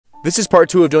This is part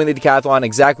 2 of doing the decathlon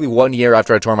exactly 1 year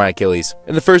after I tore my Achilles.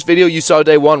 In the first video, you saw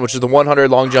day 1, which is the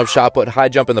 100 long jump, shot put, high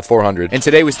jump, and the 400. And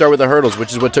today we start with the hurdles,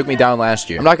 which is what took me down last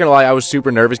year. I'm not gonna lie, I was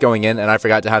super nervous going in, and I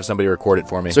forgot to have somebody record it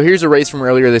for me. So here's a race from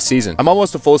earlier this season. I'm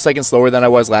almost a full second slower than I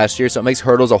was last year, so it makes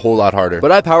hurdles a whole lot harder.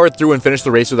 But I powered through and finished the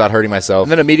race without hurting myself.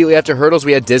 And then immediately after hurdles,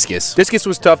 we had discus. Discus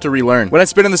was tough to relearn. When I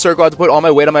spin in the circle, I had to put all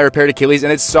my weight on my repaired Achilles,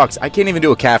 and it sucks. I can't even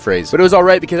do a calf raise. But it was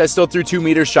alright because I still threw 2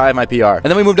 meters shy of my PR. And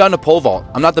then we moved on to pole vault.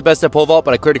 I'm not the best at pole vault,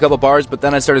 but I cleared a couple bars, but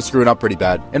then I started screwing up pretty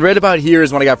bad. And right about here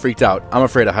is when I got freaked out. I'm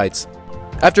afraid of heights.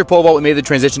 After pole vault, we made the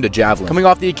transition to javelin. Coming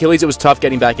off the Achilles, it was tough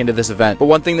getting back into this event, but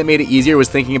one thing that made it easier was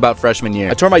thinking about freshman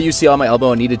year. I tore my UCL on my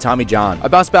elbow and needed Tommy John. I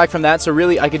bounced back from that, so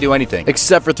really I could do anything,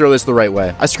 except for throw this the right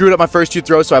way. I screwed up my first 2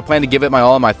 throws, so I planned to give it my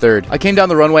all on my third. I came down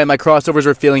the runway and my crossovers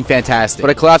were feeling fantastic,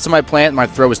 but I collapsed on my plant and my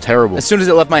throw was terrible. As soon as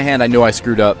it left my hand, I knew I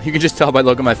screwed up. You can just tell by the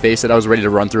look on my face that I was ready to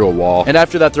run through a wall. And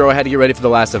after that throw, I had to get ready for the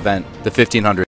last event, the 1500.